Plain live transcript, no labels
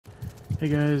Hey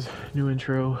guys, new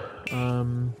intro.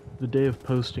 The day of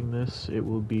posting this, it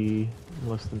will be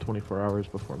less than 24 hours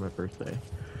before my birthday.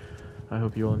 I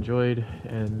hope you all enjoyed,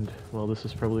 and, well, this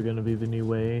is probably going to be the new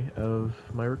way of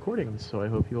my recordings, so I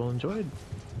hope you all enjoyed.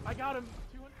 I got him!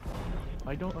 200.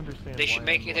 I don't understand They should why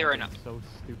make I'm either lagging so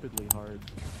stupidly hard.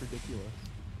 It's ridiculous.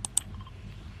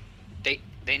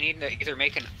 They need to either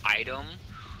make an item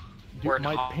Dude, or an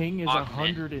my ping is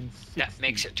augment 160. that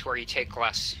makes it to where you take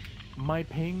less. My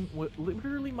ping,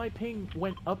 literally my ping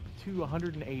went up to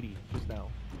 180 just now.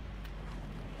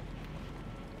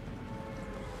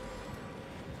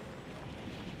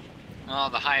 Well,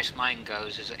 the highest mine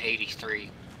goes is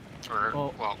 83.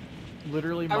 Or, well,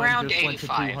 literally mine around just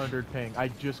 85. went to 200 ping. I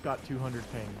just got 200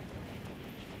 ping.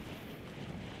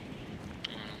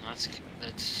 That's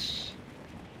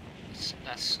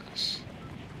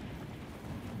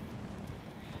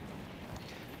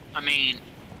I mean,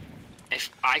 if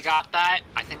I got that,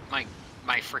 I think my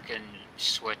freaking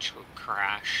Switch would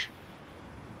crash.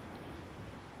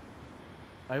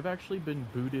 I've actually been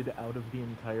booted out of the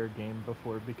entire game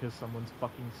before because someone's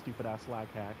fucking stupid ass lag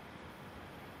hack.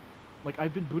 Like,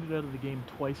 I've been booted out of the game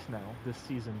twice now this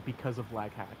season because of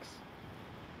lag hacks.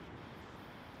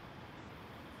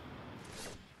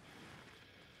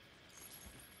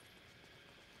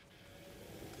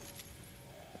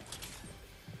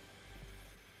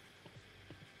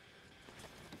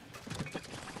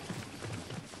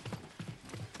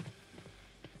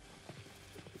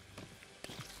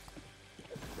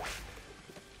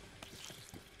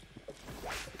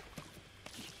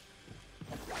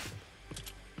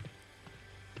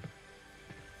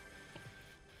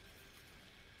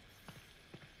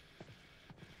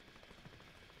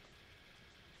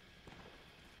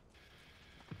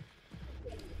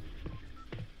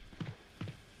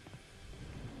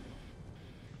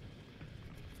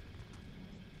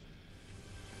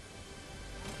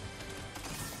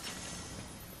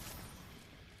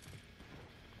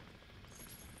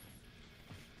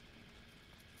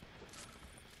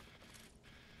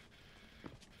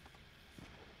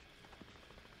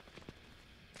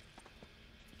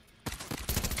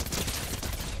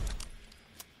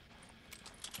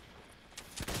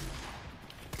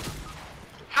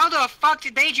 How the fuck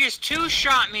did they just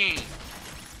two-shot me?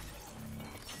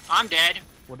 I'm dead.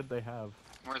 What did they have?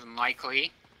 More than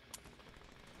likely.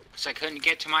 Because I couldn't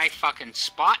get to my fucking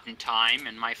spot in time,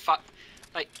 and my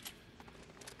like,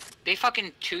 they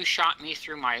fucking two-shot me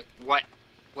through my, what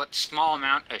small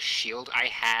amount of shield I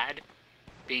had,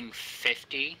 being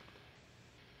 50.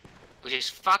 Which is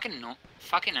fucking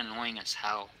annoying as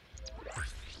hell.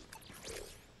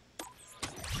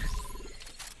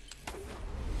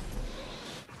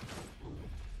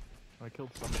 I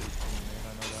killed somebody's teammate,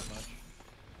 I know that much.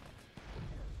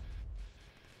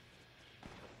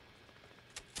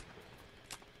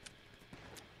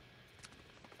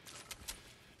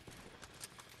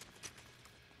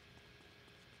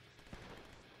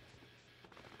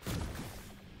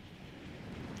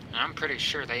 And I'm pretty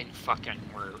sure they fucking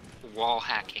were wall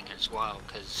hacking as well,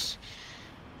 because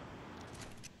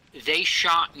they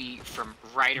shot me from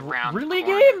right around the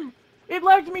corner. Game? It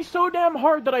lagged me so damn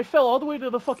hard that I fell all the way to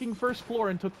the fucking first floor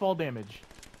and took fall damage.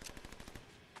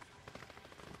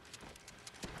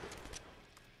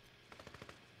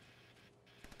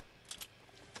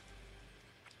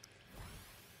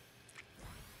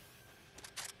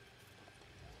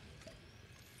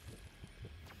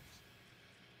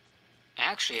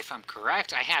 Actually, if I'm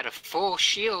correct, I had a full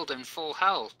shield and full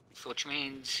health, which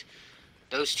means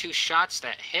those two shots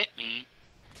that hit me,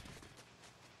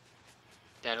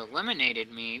 that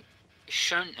eliminated me,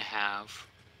 shouldn't have.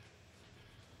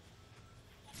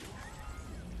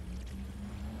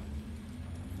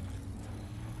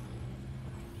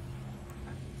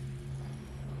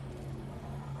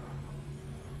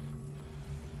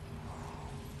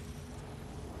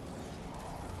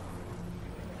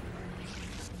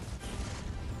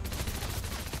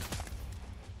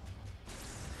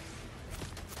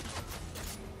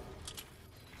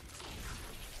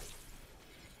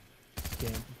 Game,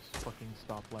 just fucking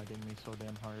stop lagging me so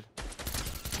damn hard.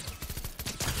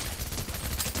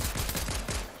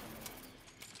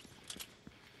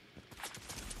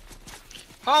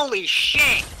 Holy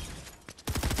shit!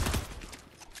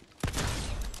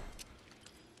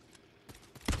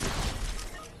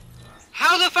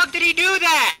 How the fuck did he do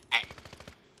that?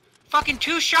 Fucking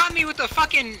two-shot me with the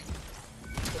fucking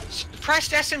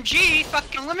suppressed SMG,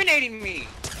 fucking eliminating me.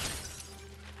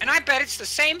 And I bet it's the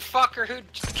same fucker who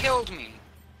killed me.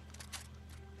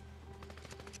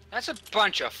 That's a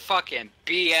bunch of fucking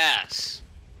BS.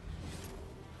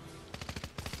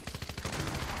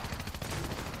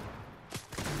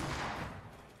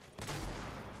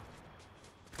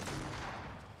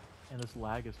 this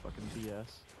lag is fucking BS.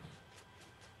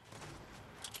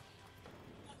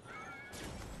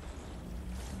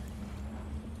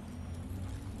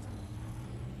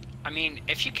 I mean,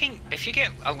 if you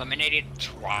get eliminated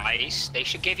twice, they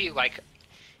should give you like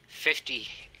 50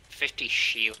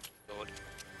 shield.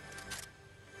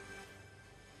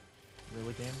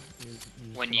 Really, game? You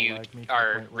When you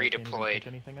are redeployed.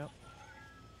 Anything up?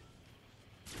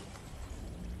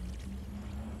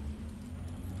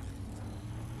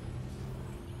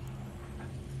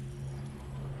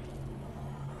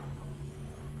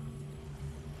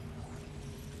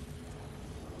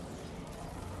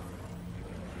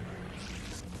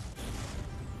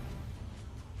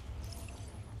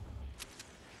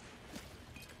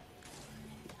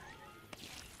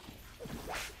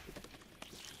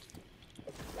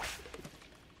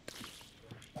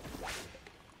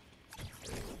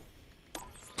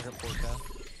 I got 4K.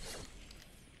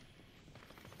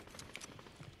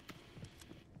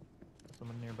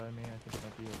 Someone nearby me, I think it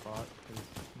might be a bot, because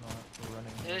it's not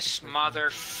running. This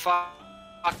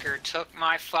motherfucker took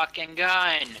my fucking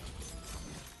gun.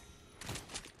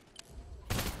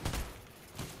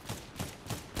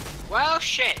 Well,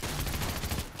 shit.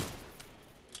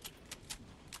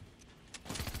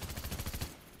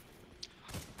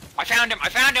 I found him! I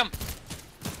found him!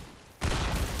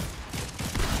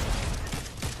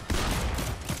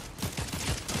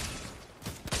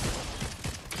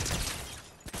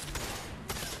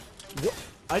 What?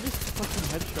 I just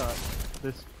fucking headshot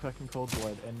this fucking cold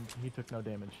blood and he took no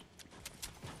damage.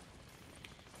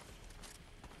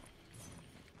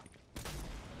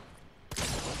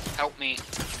 Help me.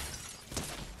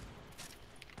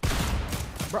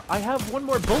 Bro, I have one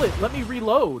more bullet. Let me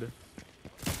reload.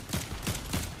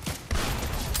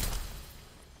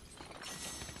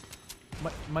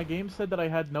 My game said that I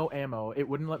had no ammo. It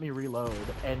wouldn't let me reload,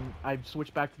 and I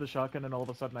switched back to the shotgun, and all of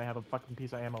a sudden I have a fucking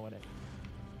piece of ammo in it.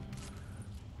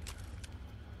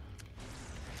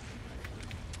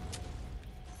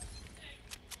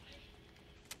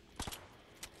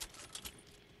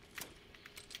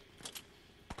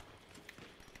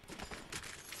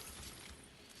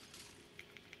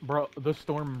 Bro, the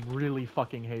storm really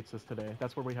fucking hates us today.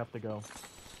 That's where we have to go.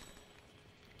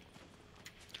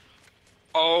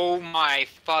 Oh my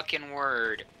fucking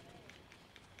word.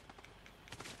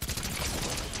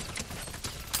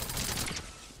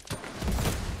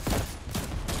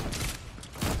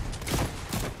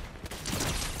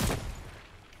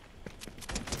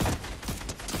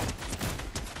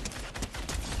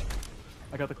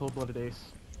 I got the cold-blooded ace.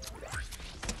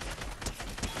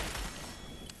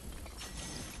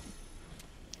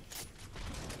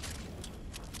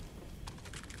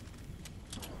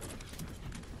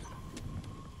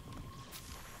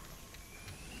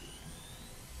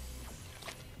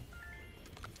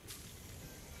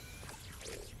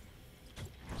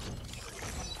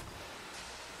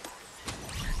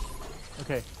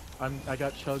 Okay, I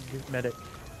got Chug Medic,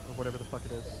 or whatever the fuck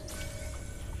it is.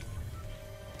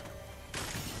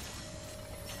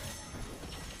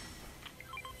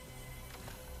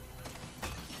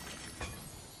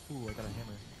 Ooh, I got a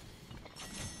hammer.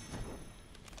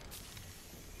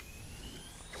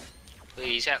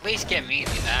 Please, at least get me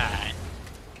that.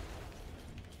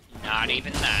 Not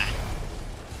even that.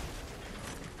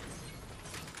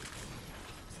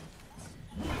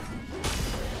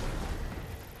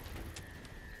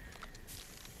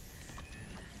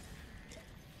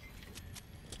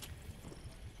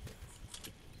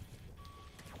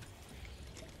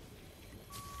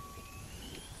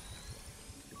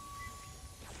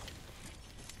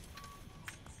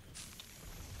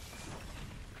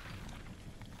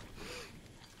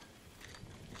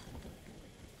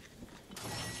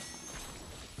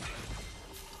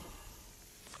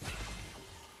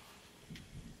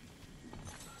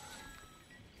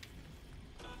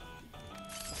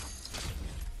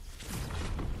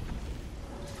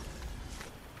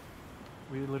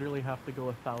 We literally have to go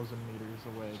 1,000 meters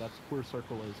away. That's where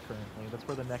circle is currently. That's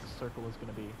where the next circle is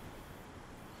gonna be.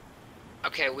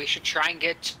 Okay, we should try and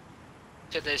get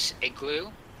to this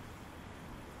igloo.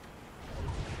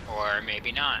 Or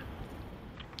maybe not.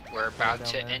 We're about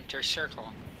to enter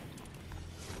circle.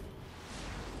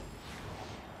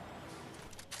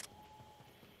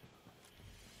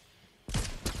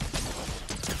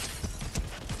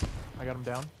 I got him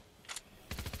down.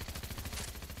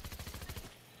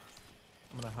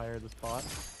 I'm gonna hire this bot.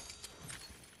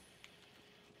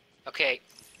 Okay.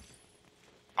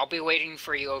 I'll be waiting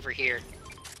for you over here.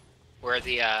 Where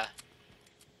the,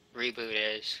 reboot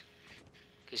is.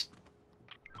 Because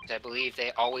I believe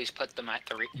they always put them at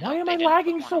the Why am I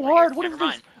lagging so hard? What is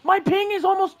this? My ping is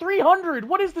almost 300!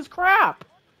 What is this crap?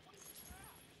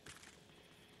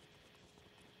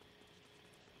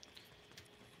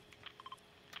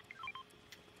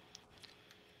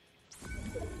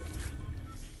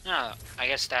 Oh, I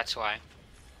guess that's why.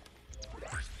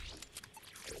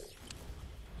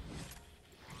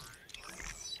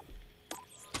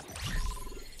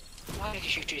 Why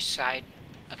did you decide?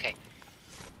 Okay.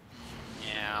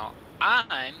 Now,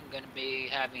 I'm gonna be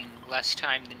having less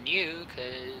time than you,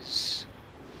 because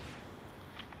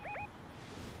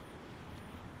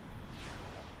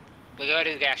we go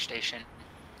to the gas station.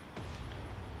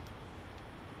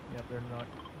 Yep,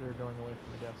 they're going away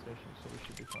from the gas station, so we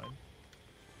should be fine.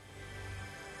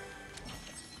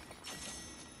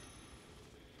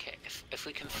 Okay, if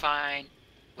we can find...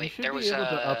 Wait, you there should was be able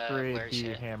to upgrade where is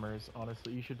the it? hammers,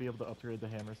 honestly. You should be able to upgrade the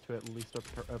hammers to at least a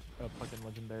fucking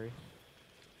legendary.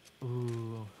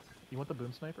 Ooh. You want the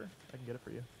boom sniper? I can get it for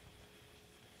you.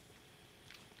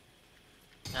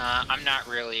 I'm not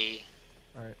really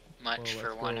Alright. much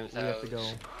for one of those. We have to go.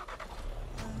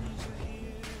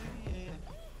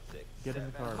 Get in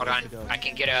the car. Hold on, I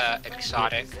can get a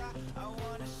exotic.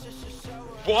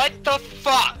 What the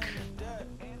fuck?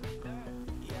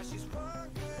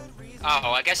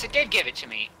 Oh, I guess it did give it to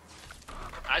me.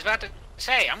 I was about to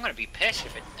say, I'm gonna be pissed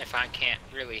if I can't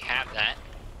really have that.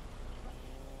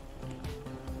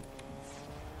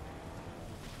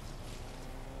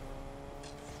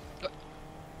 What?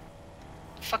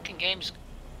 The fucking game's...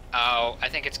 Oh, I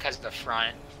think it's because of the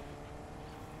front.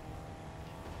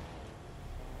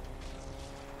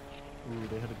 Ooh,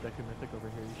 they have a Deku Mythic over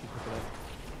here. You should pick it up.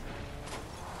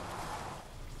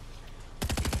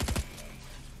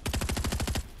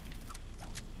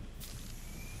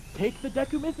 Take the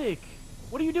Deku Mythic!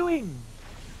 What are you doing?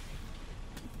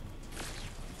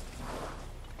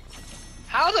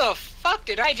 How the fuck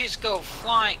did I just go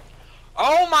flying?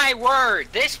 Oh my word,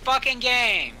 this fucking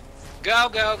game! Go,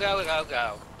 go, go, go,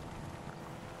 go.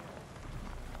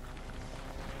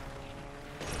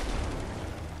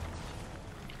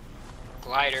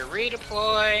 Glider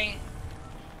redeploy.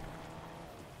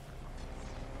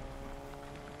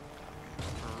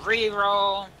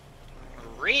 Reroll.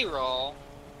 Reroll.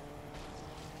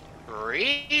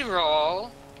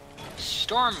 Reroll.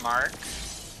 Storm mark.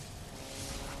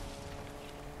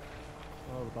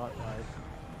 Oh, the bot died.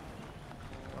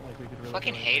 Not like we could really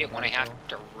Fucking do hate anything it when I about have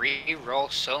to re-roll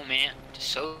so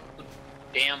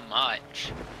damn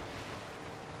much.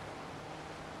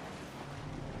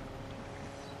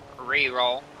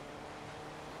 Re-roll.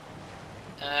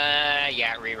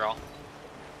 Yeah, re-roll.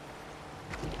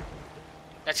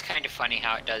 That's kind of funny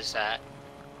how it does that.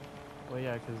 Well,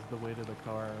 yeah, because the weight of the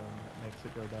car makes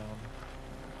it go down.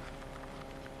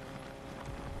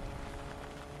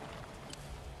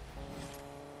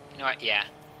 You know what? Yeah.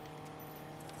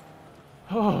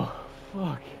 Oh,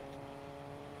 fuck.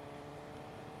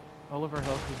 All of our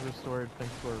health is restored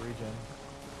thanks to our regen.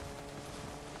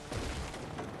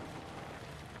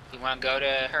 You want to go to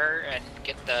her and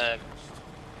get the...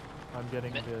 I'm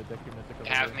getting the Deku Mythic over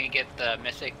Have here. me get the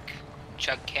mythic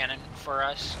chug cannon for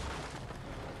us.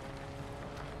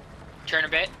 Turn a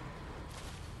bit.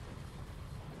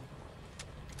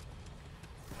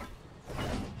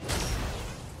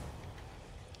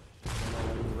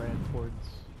 You ran towards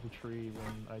the tree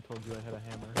when I told you I had a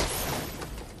hammer.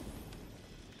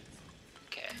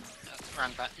 Okay,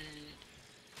 wrong button.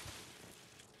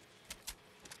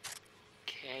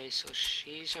 Okay, so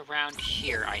she's around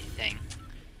here, I think.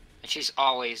 And she's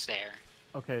always there.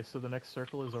 Okay, so the next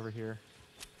circle is over here.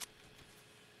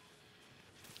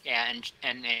 Yeah,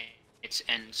 and it's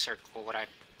in circle what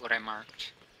I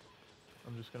marked.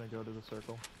 I'm just gonna go to the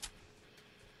circle.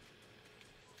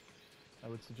 I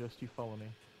would suggest you follow me.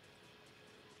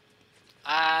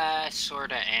 I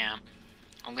sorta am.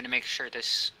 I'm gonna make sure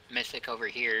this mythic over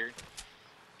here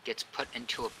gets put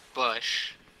into a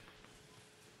bush.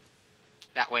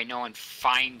 That way no one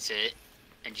finds it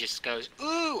and just goes,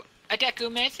 ooh, a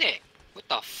Deku Mythic! What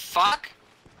the fuck?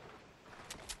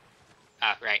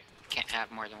 Ah, right. Can't have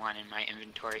more than one in my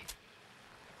inventory.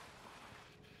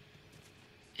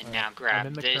 And now I'm grab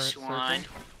in the this current one.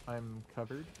 circle. I'm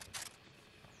covered.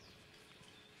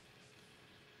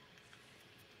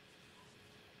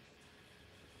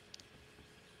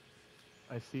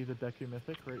 I see the Deku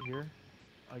Mythic right here.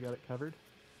 I got it covered.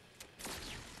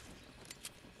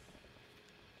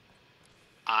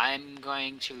 I'm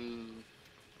going to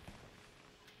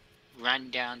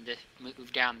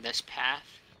move down this path.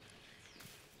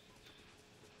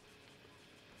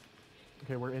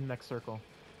 Okay, we're in next circle.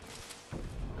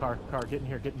 Car, get in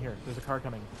here, get in here. There's a car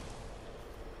coming.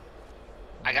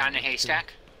 I got in a That works too.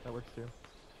 haystack. That works too.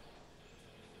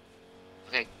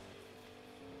 Okay,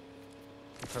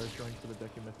 The car's going for the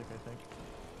Deku Mythic, I think.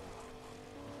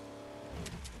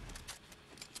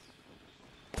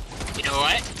 you know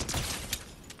what?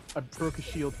 I broke a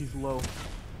shield, he's low.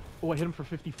 Oh, I hit him for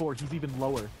 54. He's even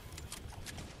lower.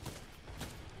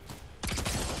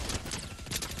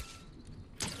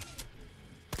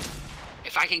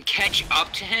 If I can catch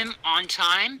up to him on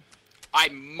time, I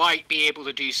might be able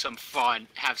to do some fun,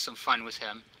 have some fun with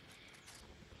him.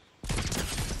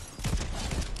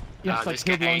 Yes, I this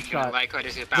killed guy long ain't gonna shot. like what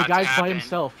is The about to guy's by happen.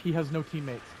 himself. He has no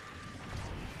teammates.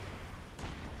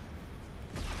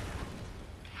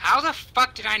 How the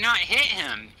fuck did I not hit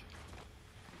him?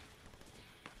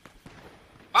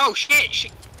 Oh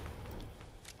shit!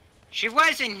 She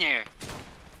was in there.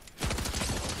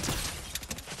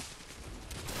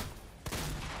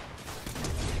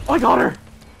 Oh, I got her!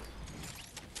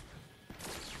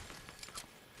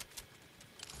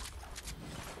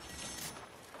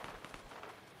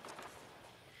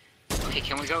 Okay,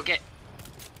 can we go get?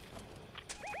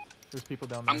 There's people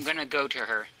down there. I'm gonna go to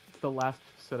her. The last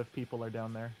set of people are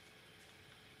down there.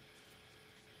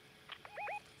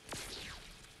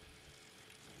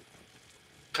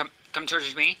 Come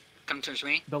towards me. Come towards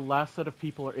me. The last set of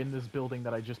people are in this building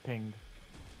that I just pinged.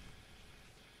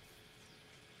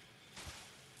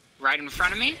 Right in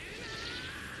front of me.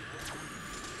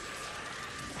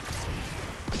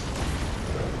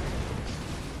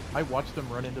 I watched them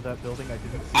run into that building. I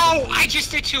didn't see Oh, them leave. I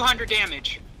just did 200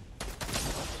 damage.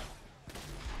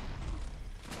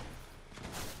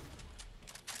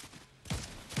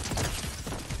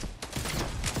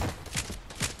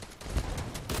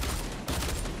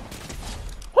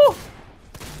 Whew!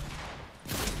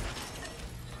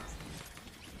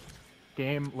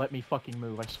 Game, let me fucking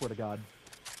move, I swear to God.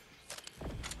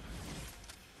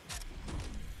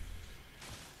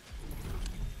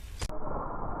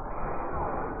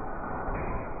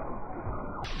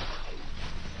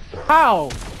 How?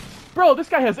 Bro, this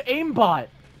guy has aimbot!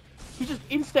 He just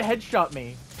insta-headshot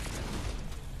me.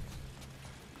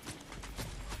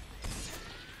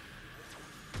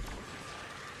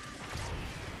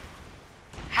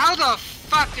 How the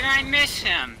fuck did I miss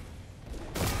him?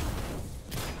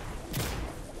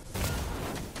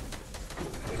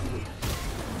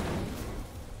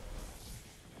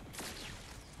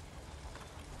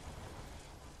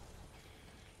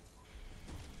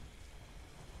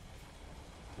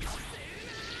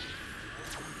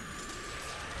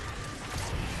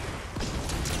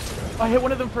 I hit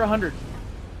one of them for 100.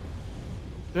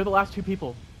 They're the last two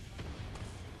people.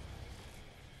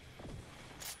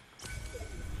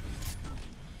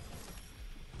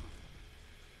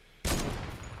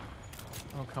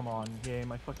 Oh, come on,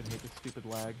 game. I fucking hate this stupid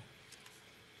lag.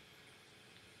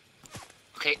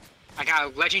 Okay, I got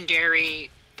a legendary.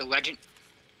 The legend.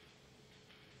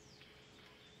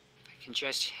 I can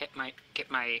just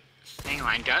get my thing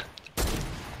lined up.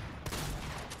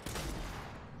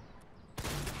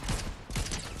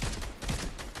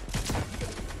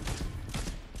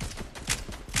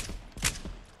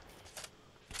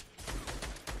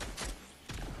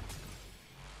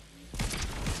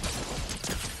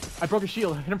 I broke a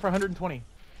shield. I hit him for 120.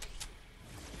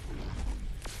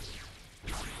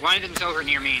 One of them's over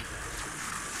near me.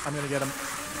 I'm gonna get him.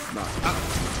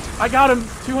 Oh, I got him!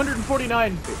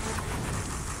 249!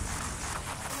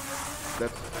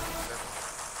 That's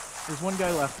There's one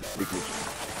guy left. equals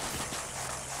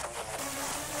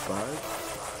 5,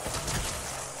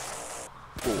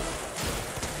 4,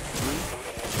 3,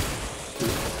 2,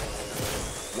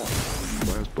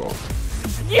 1. Last boss.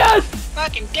 Yes!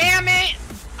 fucking damn it!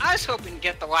 I was hoping to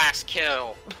get the last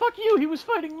kill. Fuck you, he was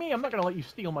fighting me. I'm not gonna let you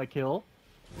steal my kill.